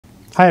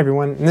Hi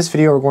everyone, in this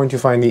video we're going to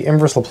find the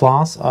inverse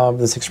Laplace of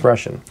this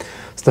expression.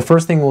 So the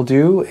first thing we'll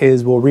do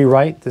is we'll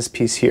rewrite this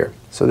piece here.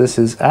 So this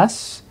is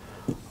s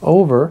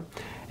over,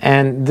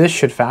 and this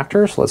should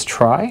factor, so let's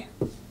try.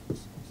 So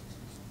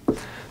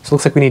it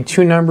looks like we need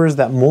two numbers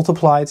that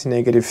multiply to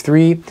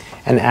 -3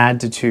 and add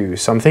to 2.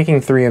 So I'm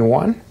thinking 3 and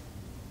 1.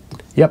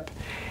 Yep.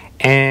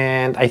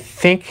 And I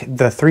think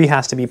the 3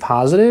 has to be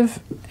positive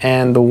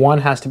and the 1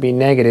 has to be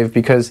negative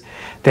because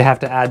they have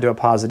to add to a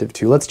positive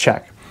 2. Let's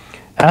check.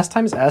 S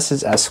times s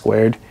is s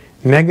squared.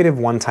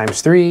 -1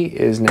 times 3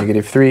 is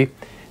 -3.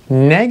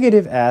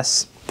 Negative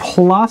s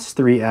plus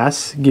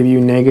 3s give you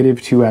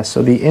 -2s.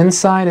 So the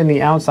inside and the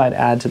outside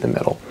add to the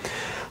middle.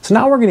 So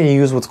now we're going to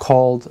use what's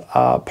called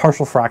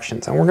partial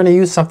fractions, and we're going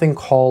to use something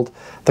called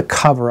the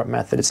cover-up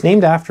method. It's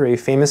named after a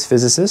famous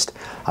physicist.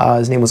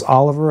 His name was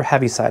Oliver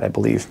Heaviside, I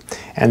believe.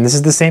 And this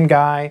is the same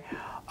guy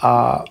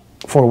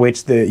for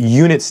which the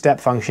unit step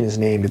function is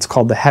named. It's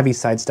called the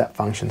Heaviside step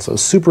function. So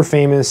super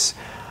famous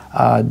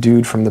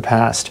dude from the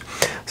past.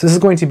 So this is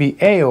going to be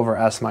a over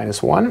s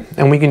minus 1,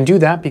 and we can do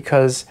that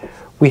because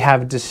we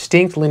have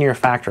distinct linear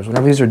factors.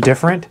 Whenever these are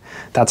different,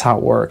 that's how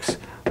it works.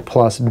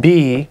 Plus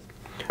b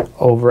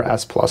over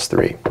s plus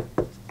 3.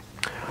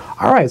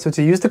 All right, so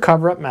to use the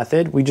cover-up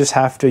method, we just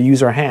have to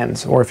use our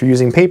hands, or if you're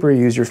using paper,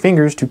 you use your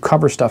fingers to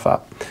cover stuff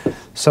up.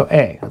 So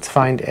a, let's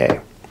find a.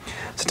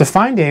 So to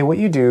find a, what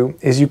you do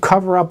is you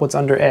cover up what's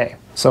under a,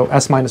 so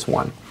s minus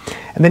 1.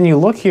 And then you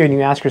look here and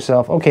you ask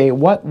yourself, okay,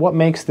 what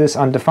makes this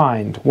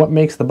undefined? What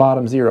makes the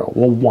bottom 0?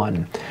 Well,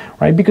 1,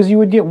 right? Because you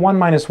would get 1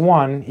 minus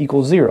 1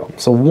 equals 0.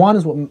 So 1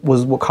 is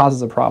what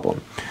causes a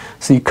problem.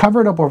 So you cover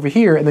it up over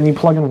here, and then you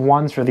plug in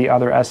 1s for the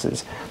other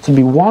s's. So it'd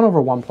be 1 over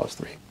 1 plus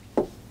 3.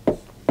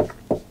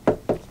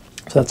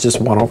 So that's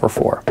just 1 over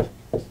 4.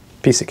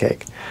 Piece of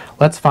cake.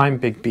 Let's find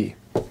big B.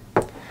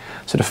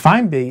 So to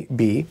find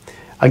B,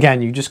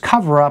 again, you just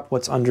cover up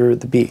what's under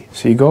the B.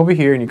 So you go over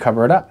here and you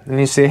cover it up. And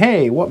you say,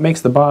 hey, what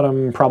makes the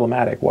bottom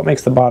problematic? What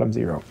makes the bottom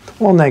 0?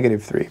 Well,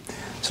 -3.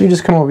 So you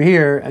just come over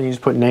here and you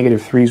just put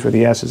 -3s where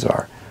the s's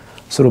are.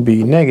 So it'll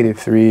be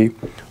 -3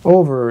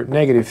 over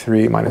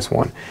 -3 minus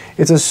 1.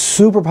 It's a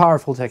super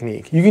powerful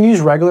technique. You can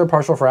use regular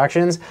partial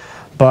fractions,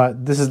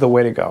 but this is the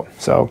way to go.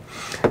 So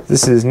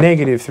this is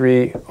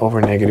 -3 over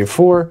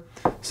 -4.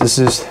 So this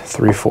is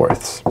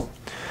 3/4.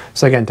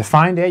 So again, to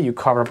find a, you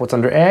cover up what's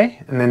under a,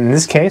 and then in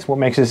this case, what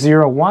makes it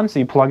 0, 1, so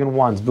you plug in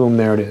 1s. Boom,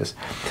 there it is.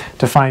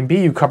 To find b,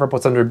 you cover up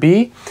what's under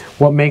b.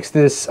 What makes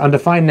this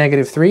undefined?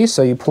 -3,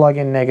 so you plug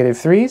in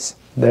 -3s.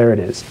 There it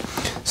is.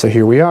 So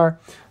here we are.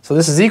 So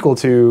this is equal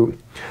to,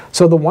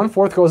 so the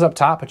 1/4 goes up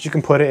top, but you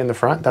can put it in the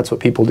front. That's what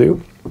people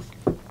do.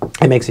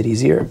 It makes it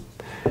easier.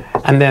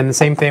 And then the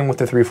same thing with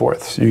the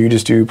 3/4. You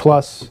just do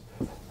plus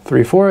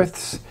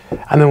 3/4,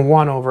 and then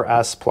 1 over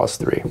s plus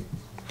 3.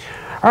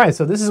 All right,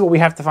 so this is what we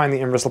have to find the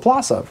inverse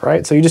Laplace of,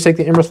 right? So you just take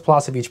the inverse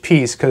Laplace of each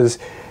piece because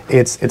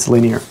it's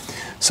linear.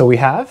 So we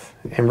have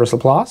inverse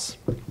Laplace,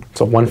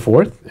 so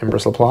 1/4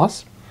 inverse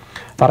Laplace.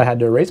 Thought I had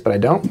to erase, but I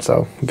don't,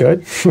 so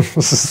good.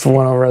 This is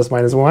 1 over s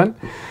minus 1.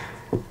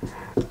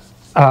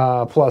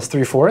 Plus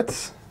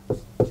 3/4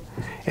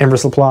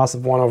 inverse Laplace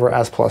of 1 over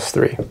s plus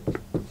 3.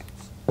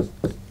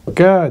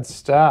 Good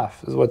stuff.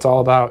 This is what it's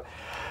all about.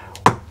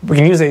 We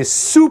can use a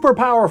super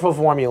powerful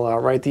formula,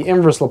 right? The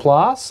inverse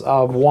Laplace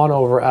of 1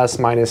 over s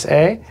minus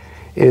a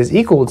is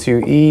equal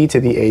to e to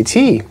the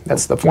at.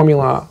 That's the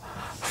formula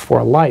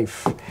for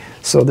life.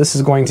 So this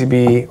is going to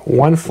be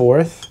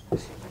 1/4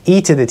 e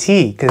to the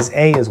t, because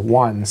a is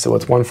 1. So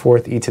it's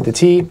 1/4 e to the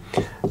t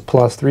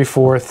plus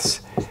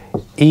 3/4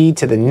 e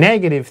to the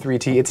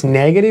 -3t. It's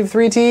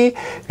 -3t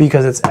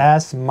because it's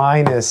s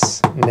minus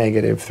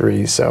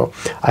 -3. So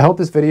I hope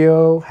this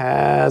video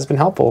has been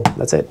helpful.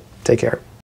 That's it. Take care.